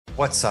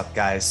What's up,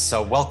 guys?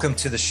 So welcome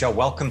to the show.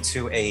 Welcome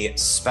to a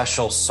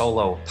special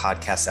solo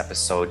podcast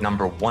episode,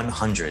 number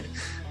 100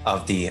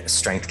 of the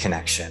Strength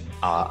Connection.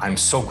 I'm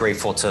so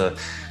grateful to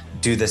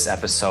do this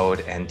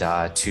episode and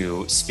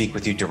to speak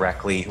with you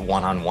directly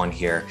one-on-one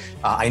here.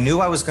 I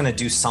knew I was going to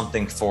do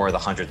something for the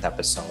 100th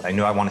episode. I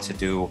knew I wanted to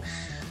do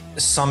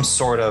some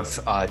sort of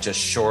just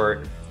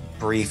short,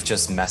 brief,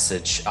 just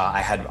message.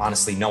 I had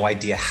honestly no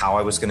idea how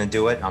I was going to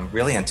do it,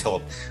 really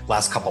until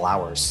last couple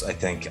hours, I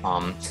think,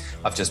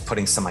 of just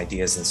putting some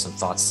ideas and some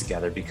thoughts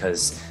together.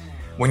 Because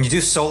when you do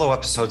solo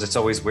episodes, it's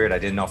always weird. I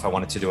didn't know if I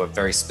wanted to do a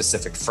very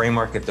specific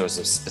framework, if there was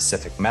a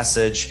specific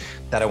message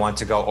that I wanted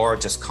to go, or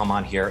just come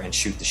on here and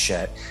shoot the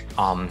shit.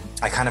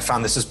 I kind of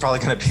found this is probably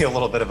going to be a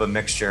little bit of a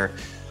mixture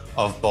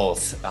of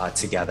both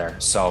together.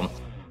 So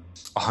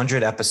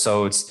 100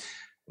 episodes,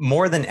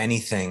 more than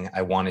anything,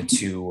 I wanted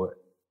to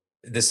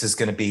this is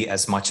going to be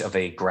as much of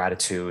a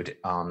gratitude,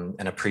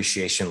 and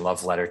appreciation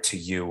love letter to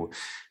you,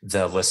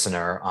 the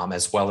listener,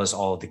 as well as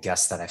all of the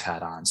guests that I've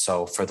had on.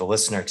 So for the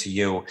listener, to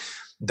you,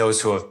 those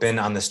who have been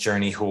on this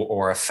journey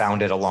or have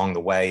found it along the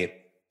way,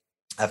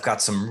 I've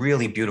got some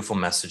really beautiful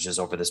messages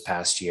over this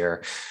past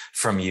year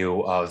from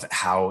you of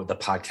how the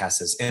podcast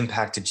has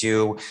impacted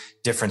you,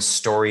 different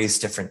stories,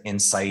 different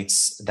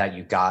insights that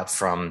you got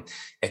from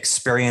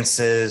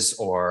experiences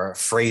or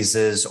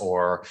phrases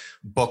or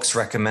books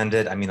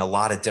recommended. I mean, a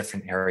lot of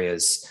different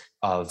areas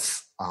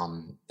of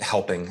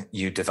helping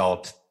you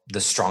develop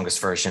the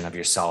strongest version of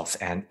yourself.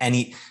 And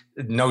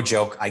no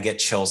joke, I get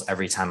chills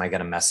every time I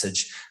get a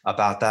message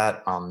about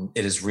that.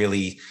 It is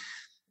really,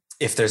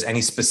 if there's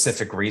any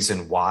specific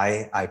reason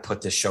why I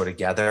put this show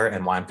together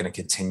and why I'm going to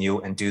continue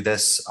and do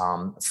this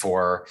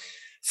for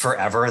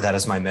forever, that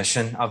is my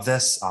mission of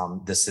this.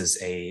 This is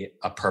a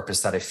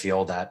purpose that I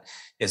feel that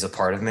is a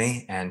part of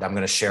me. And I'm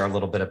going to share a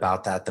little bit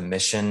about that, the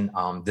mission,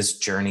 this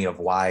journey of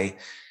why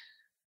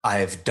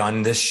I've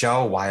done this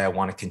show, why I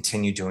want to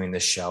continue doing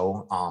this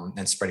show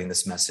and spreading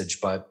this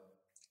message. But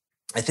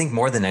I think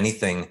more than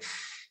anything,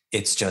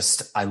 it's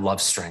just, I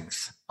love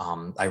strength.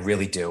 I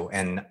really do.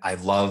 And I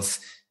love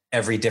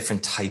every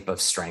different type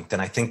of strength.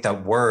 And I think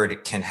that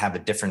word can have a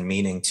different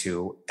meaning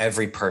to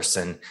every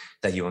person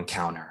that you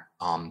encounter.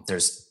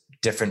 There's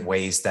different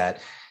ways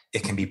that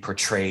it can be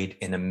portrayed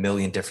in a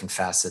million different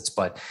facets,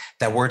 but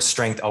that word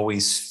strength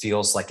always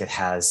feels like it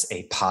has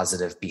a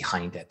positive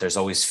behind it. There's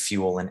always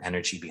fuel and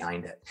energy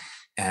behind it.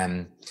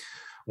 And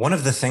one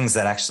of the things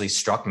that actually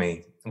struck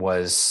me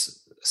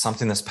was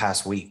something this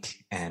past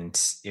week. And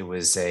it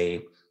was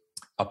a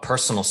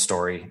personal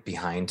story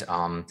behind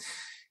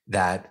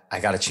that I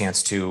got a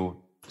chance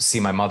to see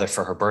my mother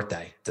for her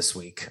birthday this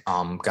week.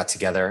 Got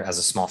together as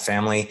a small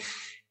family.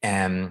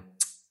 And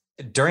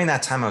during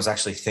that time, I was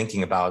actually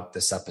thinking about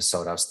this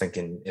episode. I was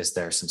thinking, is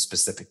there some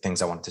specific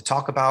things I wanted to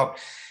talk about?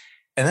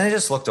 And then I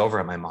just looked over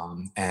at my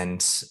mom,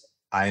 and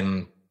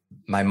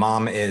my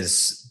mom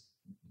is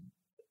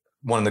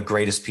one of the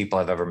greatest people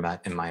I've ever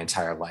met in my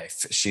entire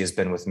life. She has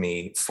been with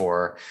me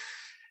for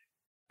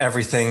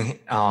everything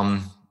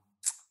I've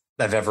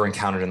ever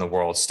encountered in the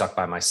world, stuck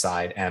by my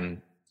side.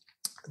 And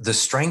the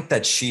strength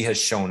that she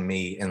has shown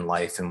me in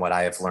life and what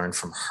I have learned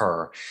from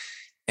her,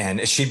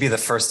 and she'd be the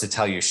first to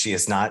tell you, she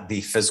is not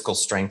the physical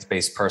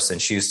strength-based person.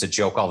 She used to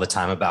joke all the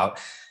time about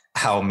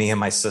how me and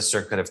my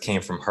sister could have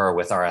came from her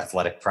with our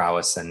athletic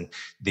prowess and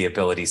the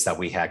abilities that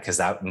we had, because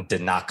that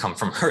did not come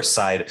from her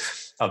side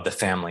of the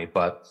family.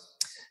 But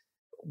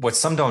what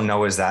some don't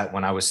know is that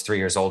when I was 3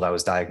 years old, I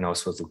was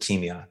diagnosed with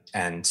leukemia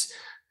and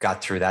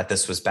got through that.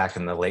 This was back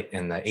in the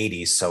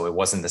 80s. So it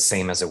wasn't the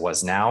same as it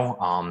was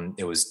now.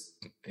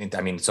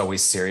 It's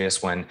always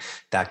serious when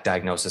that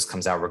diagnosis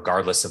comes out,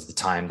 regardless of the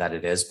time that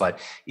it is. But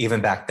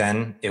even back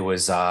then, it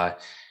was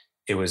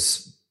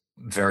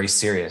very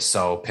serious.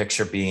 So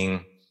picture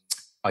being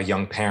a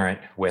young parent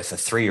with a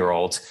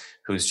 3-year-old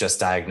who's just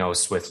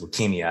diagnosed with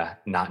leukemia,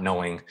 not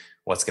knowing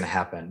what's going to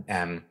happen.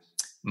 And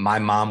my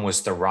mom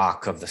was the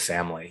rock of the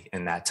family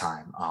in that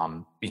time.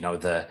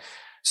 The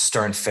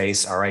stern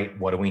face. All right,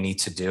 what do we need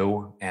to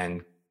do?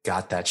 And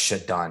got that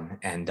shit done.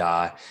 And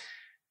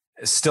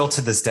still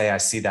to this day, I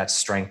see that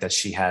strength that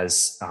she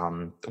has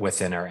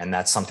within her. And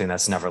that's something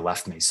that's never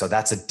left me. So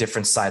that's a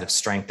different side of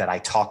strength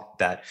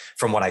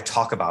from what I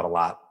talk about a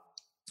lot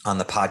on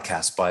the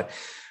podcast. But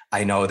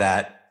I know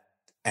that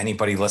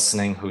anybody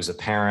listening who's a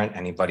parent,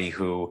 anybody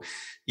who,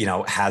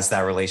 has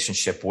that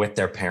relationship with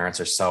their parents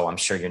or so, I'm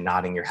sure you're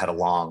nodding your head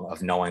along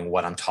of knowing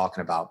what I'm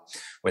talking about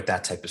with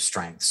that type of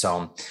strength.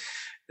 So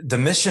the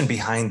mission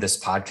behind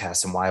this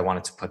podcast and why I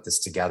wanted to put this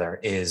together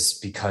is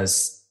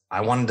because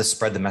I wanted to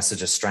spread the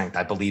message of strength.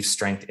 I believe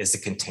strength is a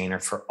container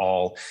for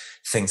all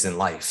things in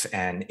life.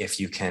 And if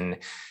you can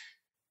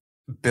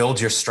build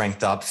your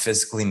strength up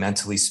physically,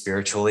 mentally,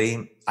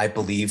 spiritually, I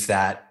believe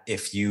that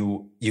if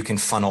you can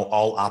funnel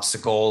all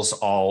obstacles,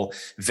 all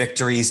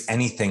victories,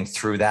 anything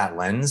through that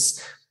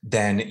lens,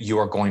 then you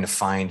are going to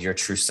find your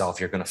true self.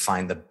 You're going to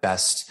find the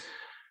best,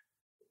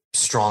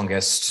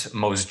 strongest,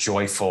 most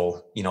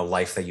joyful,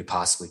 life that you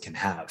possibly can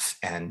have.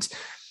 And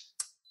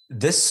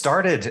this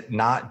started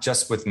not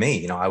just with me.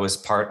 You know, I was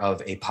part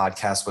of a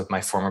podcast with my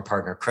former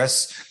partner,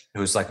 Chris,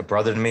 who's like a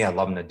brother to me. I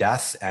love him to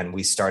death. And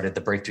we started the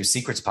Breakthrough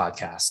Secrets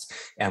podcast.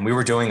 And we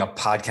were doing a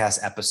podcast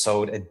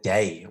episode a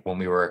day when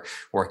we were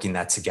working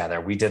that together.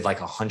 We did like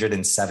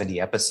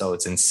 170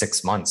 episodes in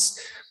 6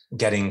 months,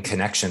 getting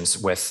connections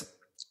with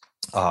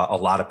a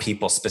lot of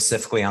people,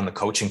 specifically on the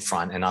coaching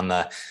front and on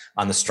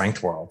the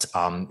strength world.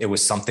 It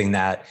was something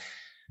that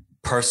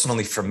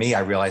personally for me,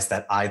 I realized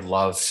that I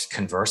loved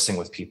conversing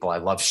with people. I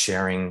love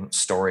sharing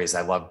stories.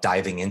 I love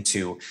diving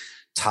into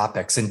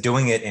topics and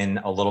doing it in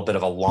a little bit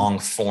of a long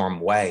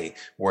form way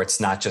where it's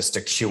not just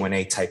a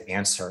Q&A type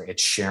answer.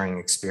 It's sharing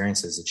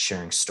experiences. It's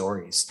sharing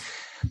stories.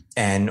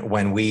 And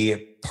when we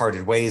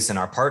parted ways in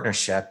our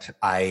partnership,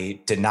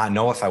 I did not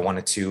know if I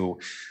wanted to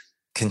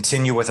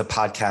continue with a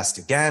podcast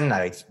again.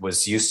 I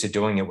was used to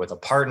doing it with a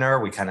partner.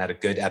 We kind of had a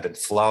good ebb and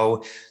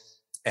flow.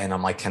 And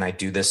I'm like, can I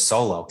do this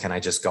solo? Can I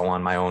just go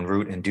on my own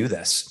route and do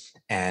this?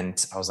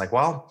 And I was like,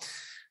 well,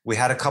 we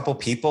had a couple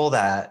people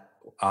that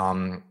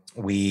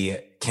we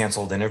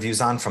canceled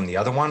interviews on from the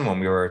other one when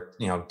we were,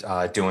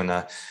 doing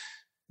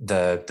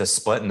the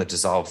split and the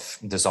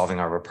dissolving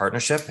our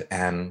partnership.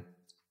 And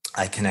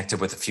I connected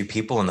with a few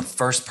people. And the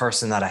first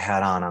person that I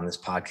had on this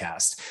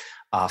podcast,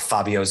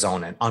 Fabio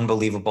Zone, an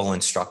unbelievable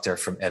instructor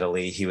from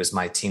Italy. He was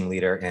my team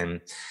leader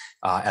in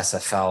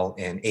SFL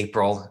in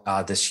April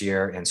this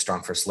year in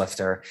Strong First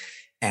Lifter.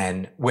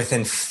 And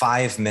within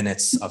 5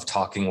 minutes of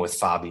talking with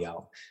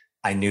Fabio,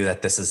 I knew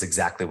that this is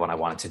exactly what I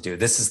wanted to do.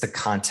 This is the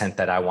content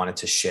that I wanted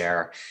to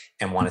share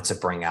and wanted to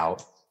bring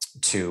out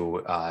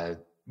to,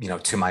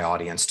 to my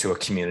audience, to a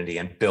community,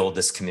 and build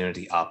this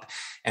community up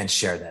and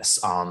share this.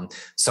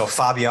 So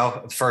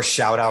Fabio, first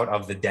shout out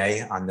of the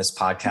day on this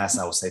podcast.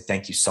 I will say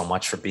thank you so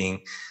much for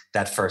being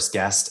that first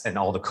guest, and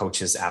all the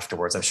coaches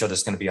afterwards. I'm sure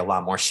there's going to be a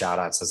lot more shout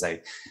outs as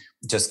I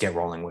just get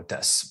rolling with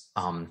this.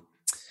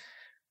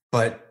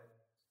 But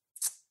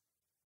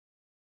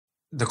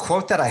the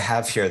quote that I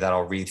have here that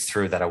I'll read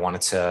through that I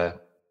wanted to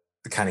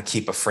kind of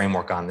keep a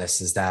framework on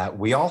this is that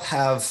we all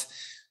have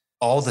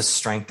all the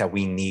strength that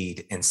we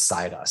need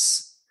inside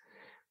us.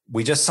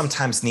 We just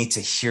sometimes need to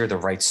hear the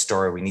right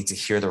story. We need to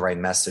hear the right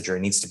message, or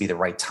it needs to be the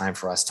right time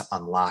for us to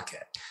unlock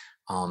it.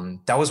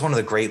 That was one of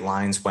the great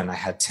lines when I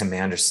had Tim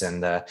Anderson,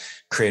 the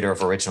creator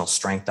of Original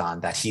Strength, on,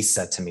 that he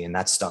said to me, and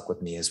that stuck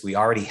with me, is we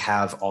already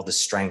have all the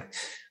strength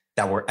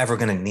that we're ever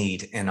going to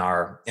need in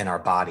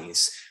our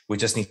bodies. We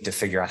just need to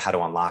figure out how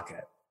to unlock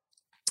it.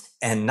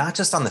 And not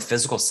just on the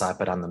physical side,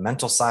 but on the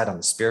mental side, on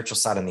the spiritual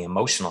side, on the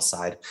emotional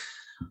side,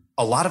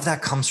 a lot of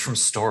that comes from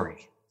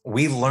story.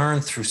 We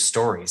learn through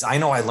stories. I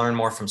know I learn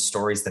more from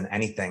stories than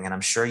anything, and I'm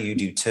sure you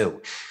do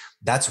too.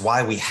 That's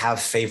why we have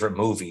favorite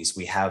movies.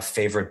 We have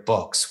favorite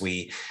books.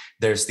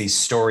 There's these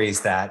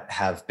stories that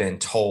have been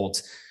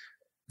told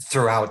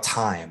throughout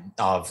time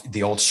of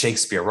the old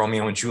Shakespeare,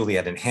 Romeo and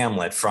Juliet and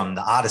Hamlet, from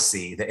the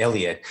Odyssey, the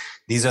Iliad.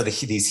 These are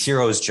these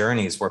heroes'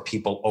 journeys where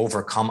people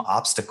overcome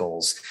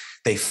obstacles.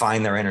 They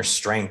find their inner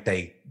strength.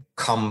 They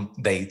come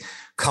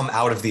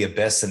out of the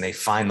abyss and they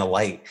find the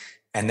light.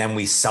 And then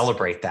we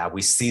celebrate that.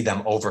 We see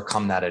them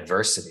overcome that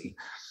adversity.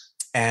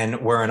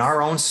 And where in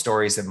our own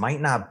stories, it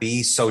might not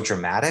be so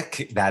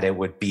dramatic that it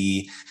would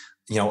be,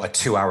 a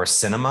 2-hour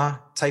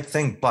cinema type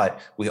thing, but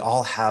we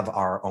all have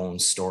our own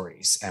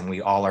stories and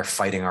we all are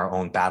fighting our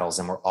own battles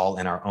and we're all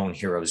in our own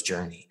hero's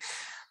journey.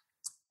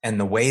 And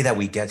the way that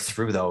we get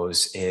through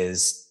those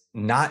is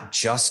not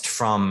just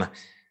from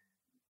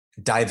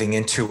diving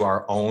into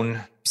our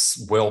own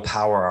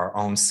willpower, our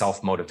own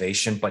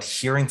self-motivation, but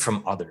hearing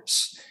from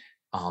others.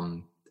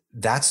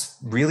 That's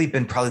really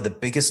been probably the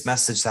biggest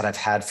message that I've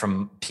had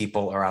from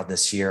people around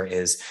this year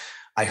is,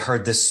 I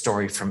heard this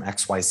story from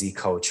XYZ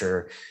coach,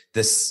 or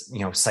this,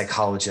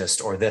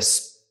 psychologist, or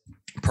this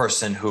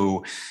person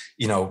who,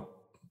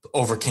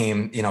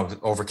 overcame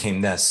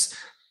this.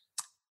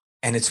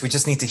 And we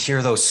just need to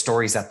hear those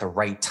stories at the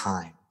right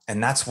time.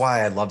 And that's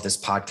why I love this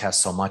podcast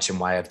so much, and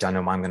why I've done it,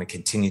 and why I'm going to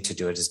continue to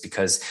do it, is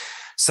because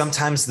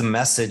sometimes the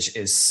message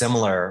is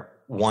similar,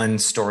 one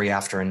story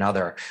after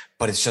another,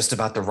 but it's just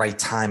about the right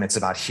time. It's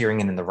about hearing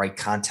it in the right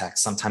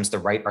context. Sometimes the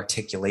right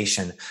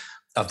articulation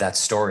of that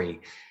story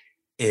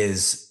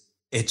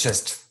it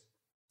just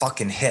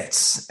fucking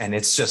hits. And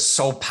it's just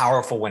so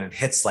powerful when it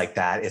hits like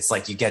that. It's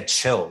like you get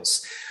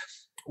chills.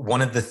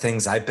 One of the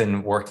things I've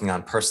been working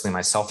on personally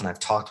myself, and I've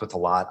talked with a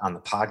lot on the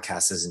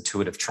podcast, is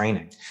intuitive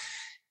training.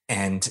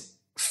 And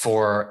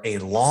for a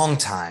long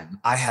time,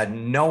 I had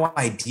no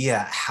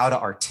idea how to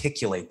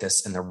articulate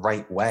this in the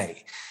right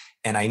way.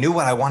 And I knew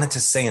what I wanted to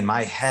say in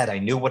my head. I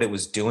knew what it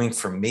was doing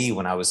for me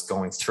when I was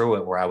going through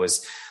it, where I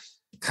was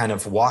kind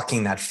of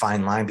walking that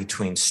fine line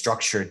between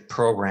structured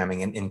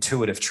programming and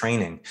intuitive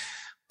training,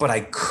 but I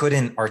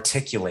couldn't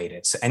articulate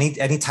it. So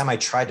anytime I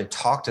tried to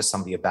talk to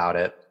somebody about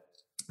it,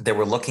 they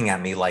were looking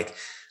at me like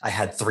I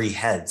had 3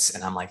 heads.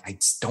 And I'm like, I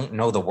just don't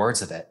know the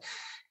words of it.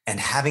 And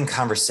having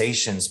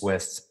conversations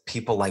with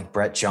people like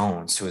Brett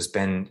Jones, who has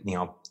been,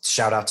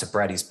 Shout out to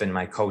Brett. He's been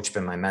my coach,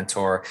 been my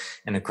mentor,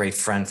 and a great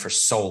friend for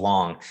so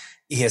long.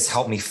 He has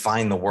helped me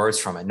find the words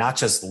from it, not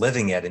just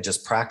living it and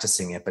just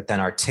practicing it, but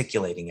then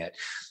articulating it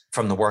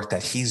from the work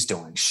that he's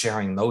doing,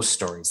 sharing those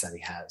stories that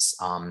he has.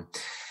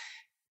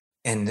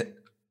 And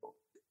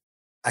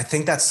I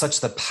think that's such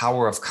the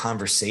power of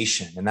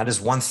conversation. And that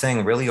is one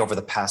thing really over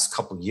the past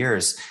couple of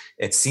years,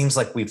 it seems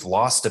like we've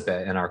lost a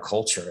bit in our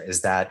culture,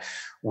 is that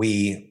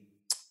we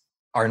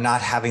are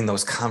not having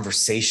those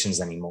conversations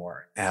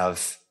anymore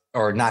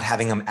or not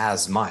having them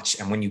as much.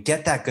 And when you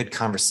get that good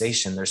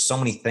conversation, there's so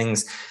many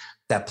things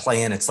that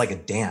play in. It's like a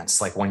dance.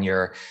 Like when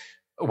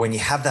you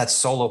have that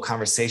solo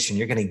conversation,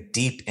 you're getting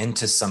deep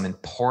into some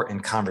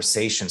important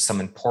conversations, some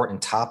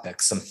important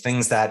topics, some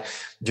things that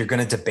you're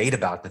going to debate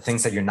about, the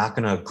things that you're not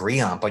going to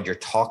agree on, but you're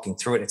talking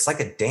through it. It's like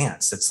a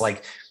dance. It's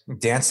like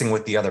dancing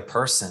with the other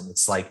person.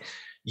 It's like,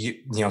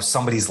 you know,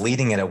 somebody's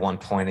leading it at one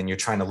point and you're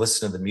trying to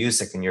listen to the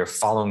music and you're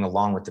following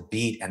along with the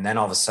beat. And then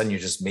all of a sudden you're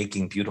just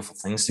making beautiful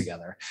things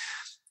together.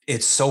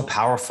 It's so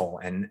powerful.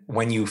 And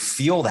when you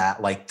feel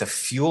that, like the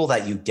fuel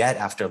that you get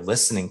after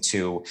listening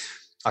to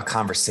a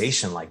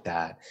conversation like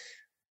that,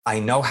 I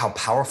know how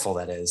powerful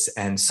that is.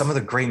 And some of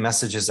the great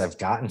messages I've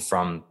gotten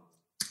from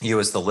you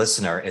as the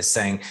listener is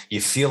saying,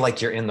 you feel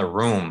like you're in the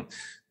room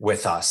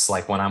with us.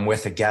 Like when I'm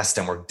with a guest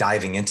and we're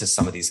diving into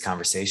some of these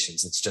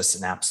conversations, it's just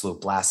an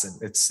absolute blast.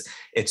 And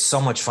it's so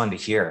much fun to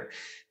hear.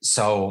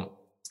 So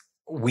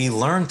we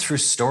learn through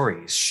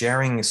stories,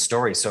 sharing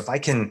stories. So if I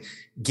can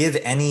give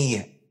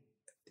any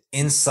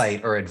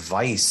insight or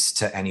advice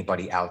to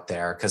anybody out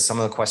there, because some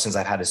of the questions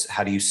I've had is,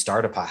 how do you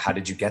start a pod? How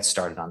did you get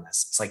started on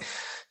this? It's like,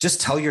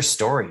 just tell your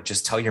story,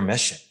 just tell your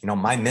mission. You know,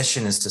 my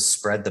mission is to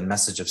spread the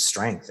message of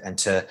strength and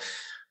to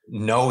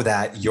know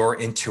that your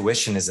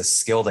intuition is a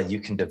skill that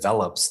you can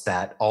develop,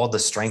 that all the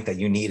strength that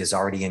you need is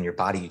already in your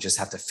body. You just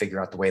have to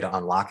figure out the way to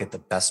unlock it the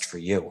best for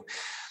you.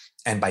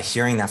 And by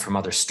hearing that from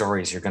other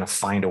stories, you're going to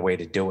find a way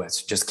to do it.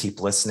 So just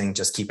keep listening,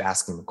 just keep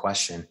asking the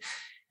question,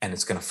 and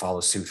it's going to follow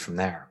suit from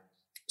there.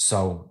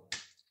 So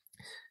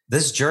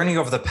this journey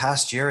over the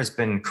past year has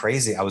been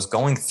crazy. I was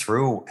going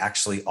through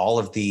actually all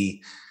of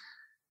the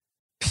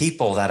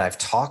people that I've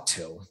talked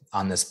to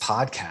on this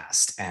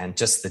podcast and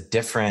just the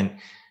different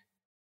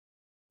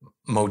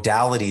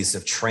modalities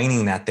of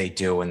training that they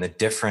do and the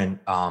different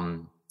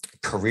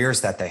careers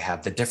that they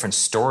have, the different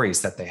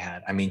stories that they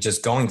had. I mean,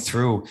 just going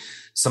through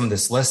some of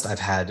this list, I've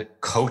had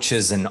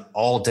coaches in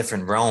all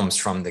different realms,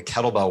 from the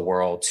kettlebell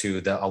world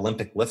to the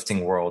Olympic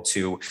lifting world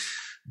to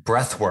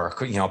breath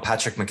work. You know,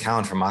 Patrick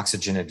McCown from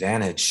Oxygen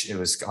Advantage, it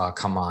was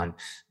come on.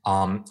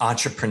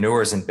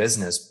 Entrepreneurs in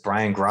business,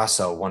 Brian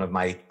Grasso, one of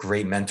my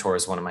great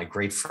mentors, one of my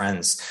great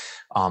friends,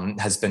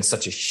 has been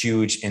such a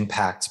huge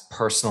impact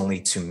personally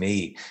to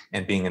me,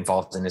 and being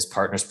involved in his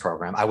partners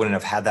program. I wouldn't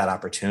have had that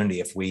opportunity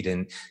if we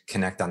didn't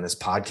connect on this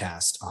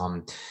podcast.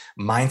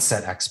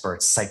 Mindset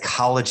experts,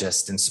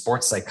 psychologists in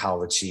sports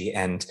psychology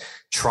and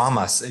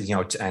trauma, you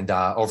know, and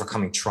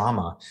overcoming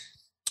trauma.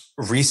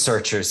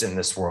 Researchers in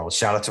this world.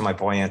 Shout out to my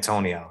boy,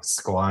 Antonio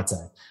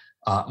Squante.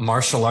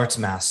 Martial arts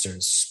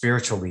masters,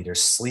 spiritual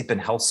leaders, sleep and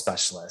health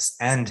specialists.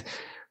 And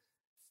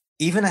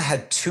even I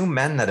had two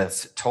men that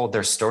have told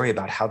their story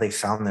about how they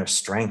found their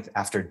strength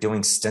after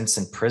doing stints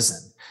in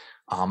prison,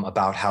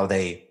 about how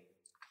they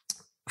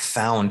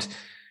found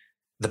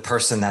the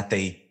person that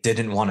they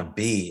didn't want to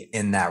be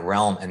in that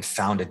realm and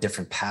found a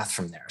different path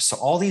from there. So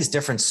all these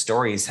different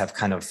stories have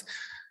kind of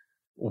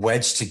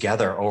wedged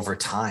together over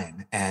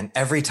time. And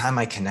every time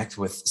I connect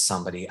with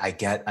somebody, I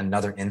get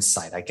another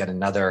insight. I get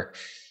another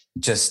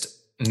just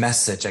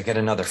message. I get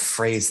another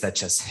phrase that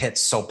just hits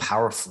so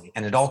powerfully.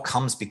 And it all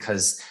comes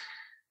because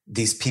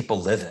these people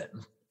live it.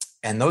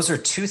 And those are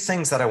two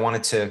things that I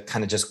wanted to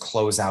kind of just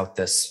close out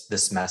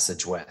this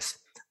message with,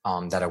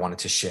 that I wanted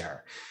to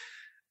share.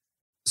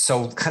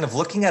 So kind of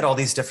looking at all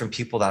these different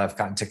people that I've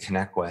gotten to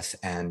connect with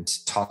and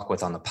talk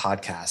with on the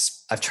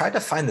podcast, I've tried to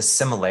find the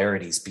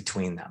similarities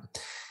between them.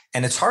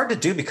 And it's hard to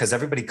do because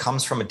everybody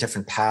comes from a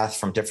different path,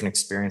 from different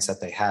experience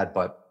that they had.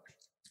 But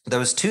there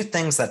was two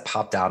things that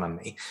popped out on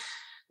me.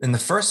 And the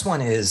first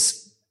one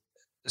is,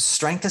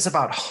 strength is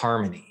about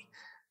harmony,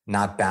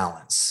 not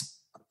balance.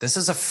 This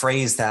is a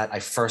phrase that I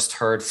first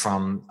heard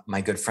from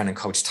my good friend and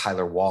coach,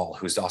 Tyler Wall,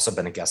 who's also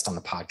been a guest on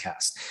the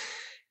podcast.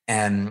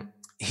 And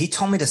he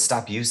told me to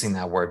stop using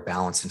that word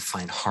balance and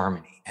find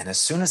harmony. And as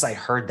soon as I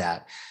heard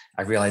that,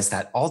 I realized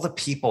that all the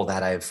people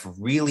that I've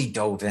really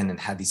dove in and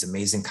had these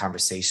amazing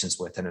conversations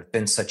with and have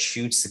been such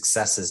huge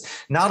successes,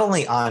 not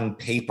only on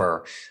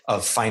paper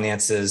of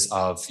finances,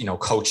 of, you know,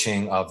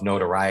 coaching, of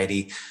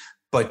notoriety,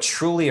 but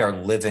truly are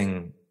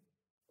living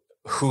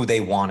who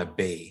they want to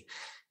be,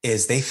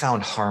 is they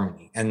found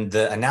harmony. And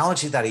the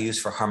analogy that I use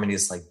for harmony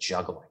is like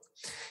juggling.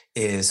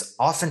 Is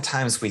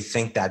oftentimes we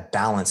think that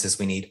balance is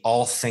we need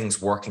all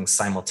things working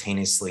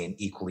simultaneously and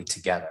equally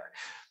together.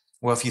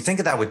 Well, if you think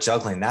of that with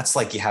juggling, that's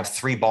like you have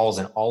three balls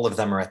and all of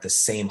them are at the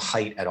same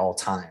height at all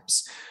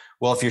times.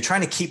 Well, if you're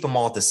trying to keep them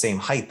all at the same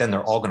height, then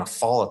they're all going to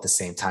fall at the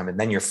same time. And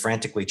then you're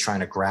frantically trying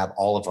to grab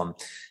all of them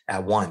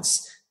at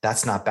once.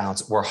 That's not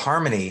balance. Where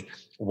harmony,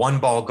 one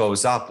ball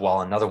goes up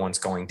while another one's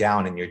going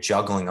down, and you're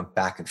juggling them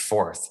back and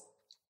forth.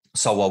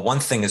 So while one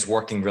thing is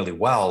working really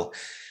well,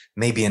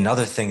 maybe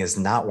another thing is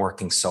not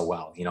working so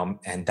well,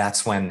 and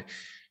that's when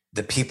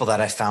the people that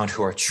I found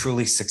who are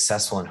truly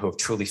successful and who have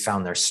truly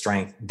found their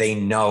strength, they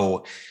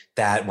know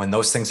that when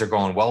those things are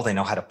going well, they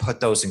know how to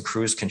put those in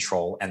cruise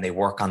control, and they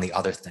work on the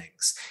other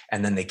things.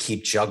 And then they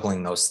keep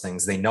juggling those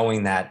things. They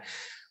knowing that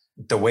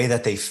the way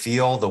that they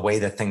feel, the way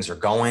that things are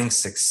going,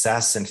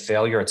 success and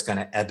failure, it's going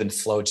to ebb and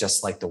flow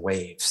just like the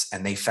waves.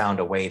 And they found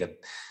a way to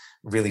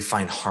really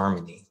find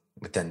harmony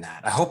within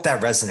that. I hope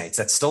that resonates.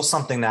 That's still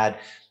something that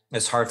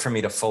is hard for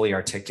me to fully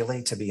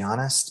articulate, to be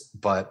honest,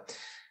 but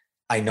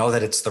I know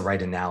that it's the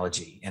right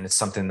analogy, and it's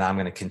something that I'm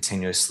going to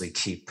continuously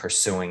keep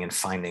pursuing and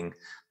finding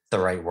the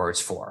right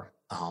words for.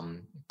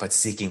 But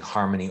seeking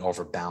harmony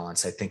over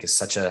balance, I think, is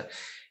such an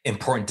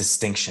important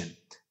distinction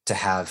to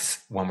have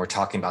when we're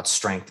talking about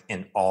strength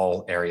in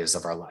all areas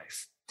of our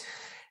life.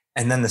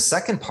 And then the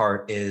second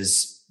part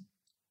is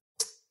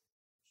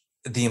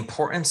the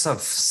importance of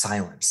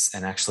silence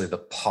and actually the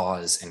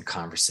pause in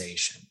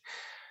conversation.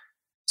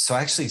 So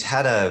I actually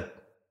had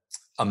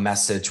a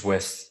message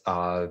with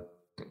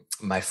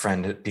my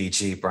friend at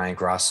BG, Brian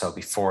Grosso,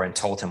 before, and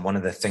told him one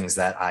of the things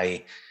that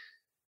I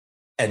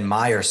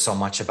admire so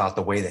much about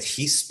the way that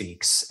he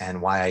speaks,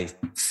 and why I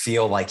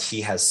feel like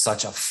he has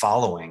such a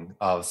following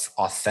of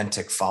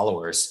authentic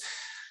followers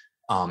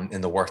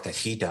in the work that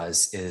he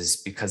does, is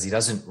because he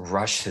doesn't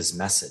rush his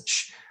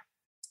message.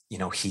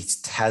 He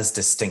has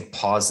distinct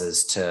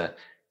pauses to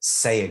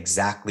say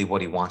exactly what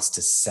he wants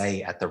to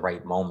say at the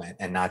right moment,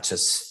 and not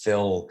just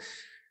fill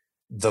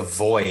the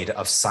void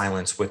of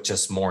silence with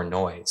just more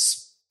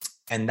noise.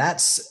 And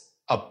that's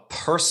a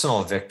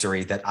personal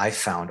victory that I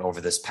found over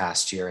this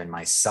past year in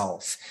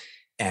myself.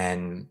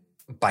 And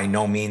by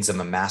no means am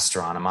a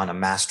master on. I'm on a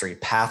mastery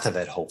path of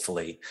it,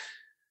 hopefully.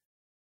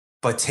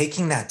 But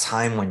taking that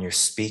time when you're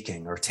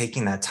speaking, or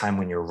taking that time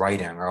when you're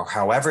writing, or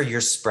however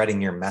you're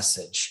spreading your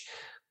message,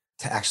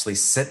 to actually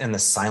sit in the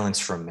silence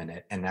for a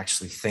minute and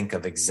actually think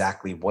of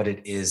exactly what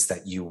it is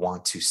that you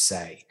want to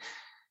say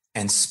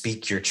and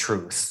speak your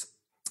truth.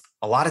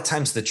 A lot of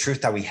times the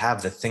truth that we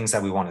have, the things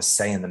that we want to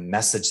say, and the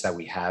message that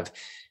we have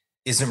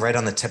isn't right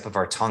on the tip of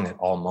our tongue at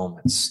all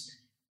moments.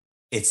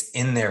 It's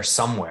in there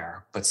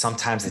somewhere, but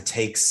sometimes it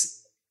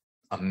takes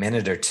a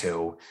minute or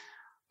two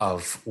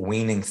of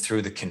weaning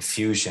through the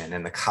confusion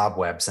and the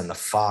cobwebs and the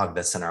fog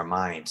that's in our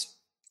mind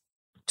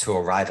to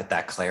arrive at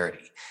that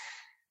clarity,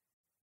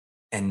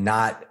 and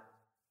not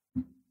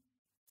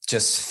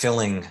just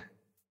filling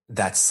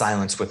that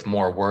silence with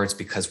more words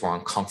because we're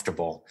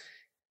uncomfortable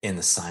in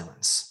the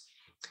silence.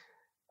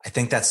 I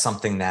think that's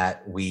something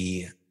that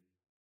we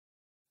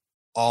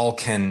all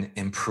can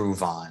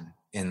improve on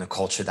in the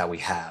culture that we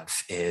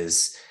have,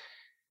 is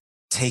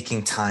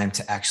taking time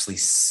to actually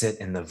sit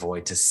in the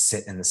void, to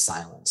sit in the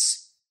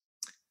silence,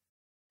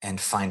 and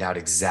find out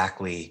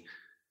exactly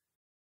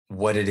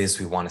what it is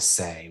we want to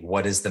say,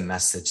 what is the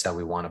message that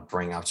we want to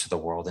bring out to the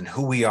world, and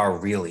who we are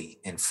really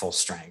in full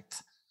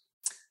strength.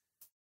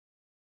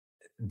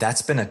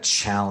 That's been a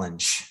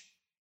challenge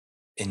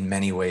in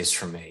many ways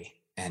for me.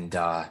 And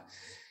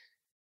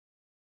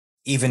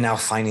even now,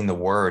 finding the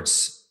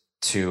words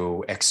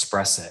to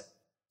express it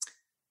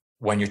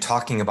when you're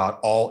talking about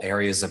all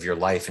areas of your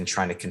life and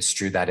trying to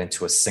construe that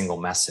into a single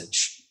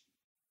message.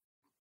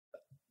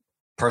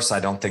 Personally,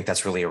 I don't think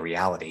that's really a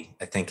reality.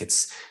 I think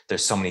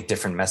there's so many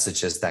different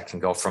messages that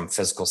can go from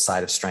physical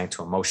side of strength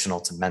to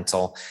emotional to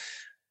mental.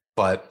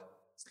 But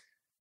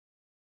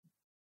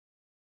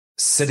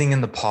sitting in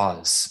the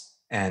pause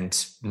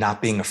and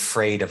not being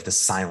afraid of the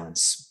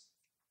silence,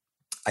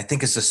 I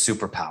think, is a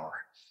superpower.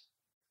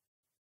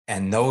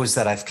 And those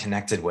that I've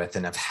connected with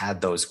and have had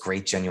those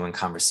great, genuine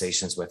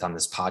conversations with on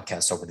this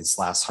podcast over these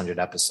last 100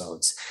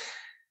 episodes,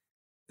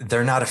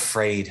 they're not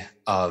afraid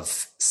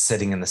of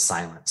sitting in the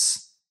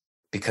silence,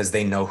 because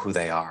they know who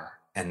they are,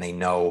 and they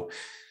know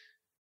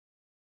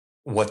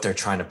what they're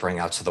trying to bring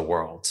out to the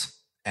world,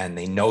 and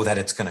they know that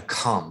it's going to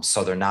come.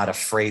 So they're not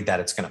afraid that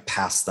it's going to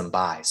pass them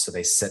by. So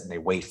they sit and they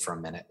wait for a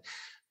minute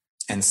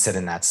and sit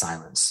in that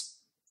silence.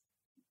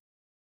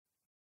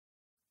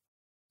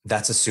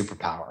 That's a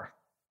superpower.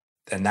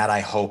 And that, I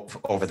hope,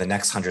 over the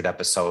next 100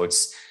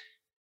 episodes,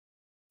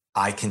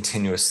 I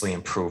continuously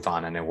improve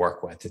on and I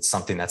work with. It's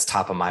something that's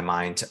top of my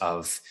mind,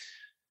 of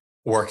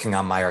working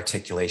on my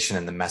articulation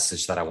and the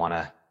message that I want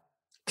to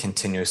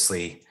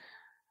continuously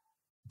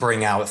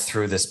bring out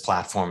through this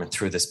platform and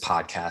through this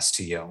podcast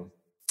to you.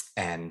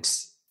 And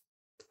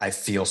I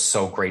feel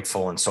so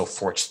grateful and so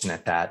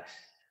fortunate that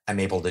I'm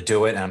able to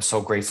do it. And I'm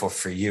so grateful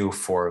for you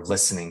for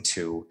listening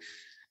to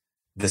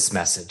this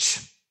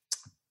message.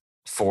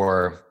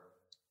 For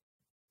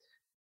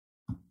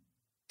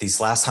these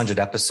last 100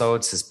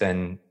 episodes has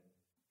been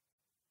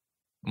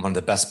one of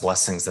the best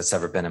blessings that's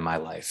ever been in my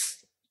life.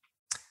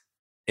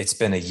 It's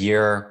been a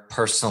year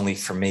personally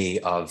for me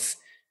of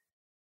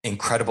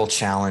incredible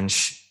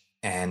challenge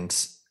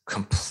and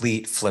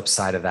complete flip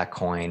side of that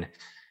coin,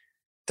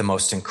 the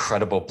most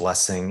incredible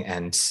blessing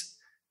and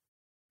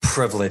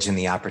privilege and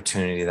the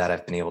opportunity that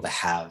I've been able to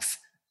have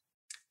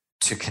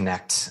to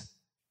connect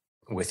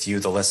with you,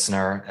 the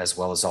listener, as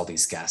well as all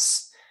these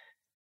guests.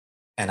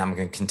 And I'm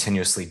going to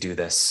continuously do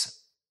this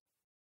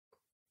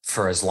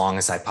for as long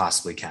as I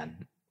possibly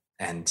can.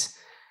 And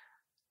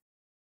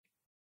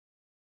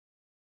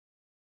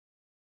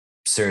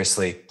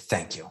seriously,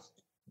 thank you.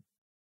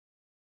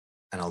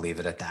 And I'll leave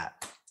it at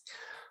that.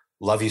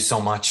 Love you so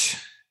much.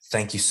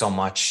 Thank you so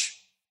much.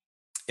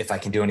 If I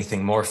can do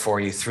anything more for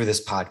you through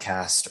this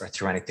podcast or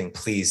through anything,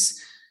 please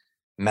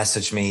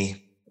message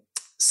me,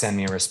 send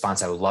me a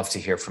response. I would love to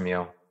hear from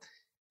you,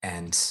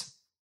 and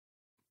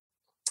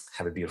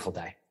have a beautiful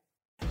day.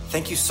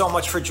 Thank you so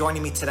much for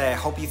joining me today. I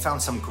hope you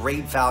found some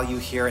great value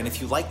here. And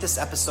if you like this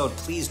episode,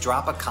 please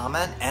drop a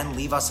comment and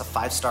leave us a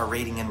 5-star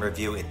rating and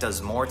review. It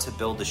does more to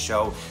build the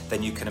show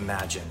than you can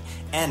imagine.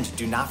 And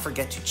do not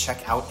forget to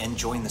check out and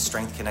join the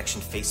Strength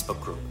Connection Facebook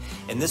group.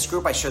 In this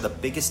group, I share the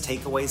biggest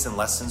takeaways and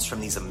lessons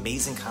from these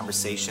amazing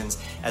conversations,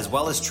 as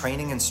well as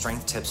training and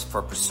strength tips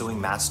for pursuing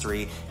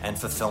mastery and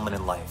fulfillment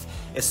in life.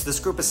 This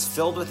group is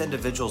filled with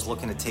individuals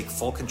looking to take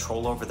full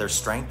control over their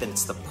strength, and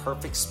it's the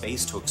perfect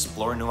space to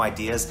explore new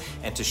ideas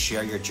and to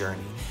share your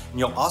journey. And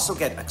you'll also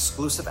get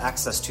exclusive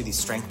access to these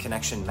Strength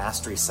Connection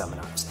Mastery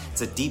Seminars.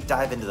 It's a deep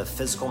dive into the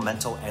physical,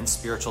 mental, and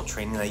spiritual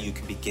training that you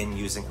can begin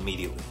using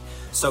immediately.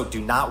 So do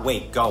not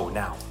wait, go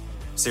now.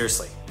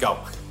 Seriously, go.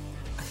 All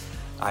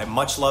right,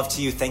 much love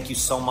to you. Thank you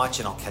so much,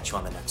 and I'll catch you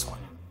on the next one.